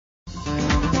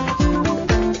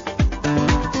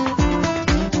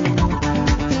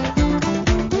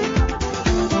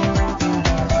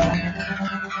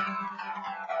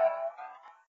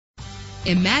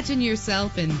Imagine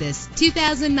yourself in this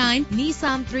 2009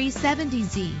 Nissan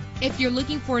 370Z. If you're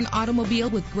looking for an automobile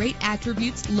with great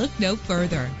attributes, look no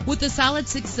further. With a solid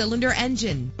 6-cylinder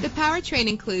engine, the powertrain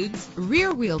includes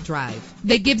rear-wheel drive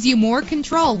that gives you more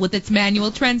control with its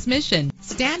manual transmission.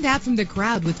 Stand out from the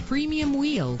crowd with premium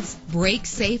wheels. Brake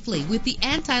safely with the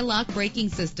anti-lock braking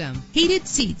system. Heated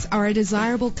seats are a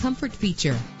desirable comfort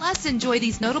feature. Plus, enjoy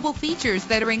these notable features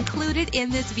that are included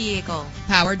in this vehicle: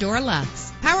 power door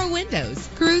locks, power windows,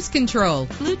 cruise control,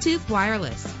 Bluetooth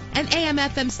wireless, an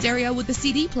AM/FM stereo with a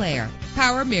CD player,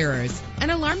 power mirrors, an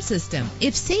alarm system.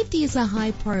 If safety is a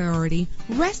high priority,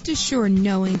 rest assured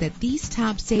knowing that these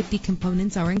top safety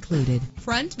components are included: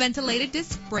 front ventilated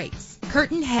disc brakes,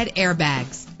 curtain head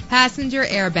airbags, passenger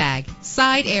airbag,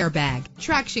 side airbag,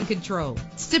 traction control,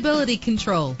 stability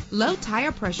control, low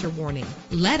tire pressure warning.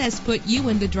 Let us put you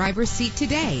in the driver's seat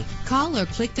today. Call or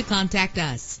click to contact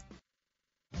us.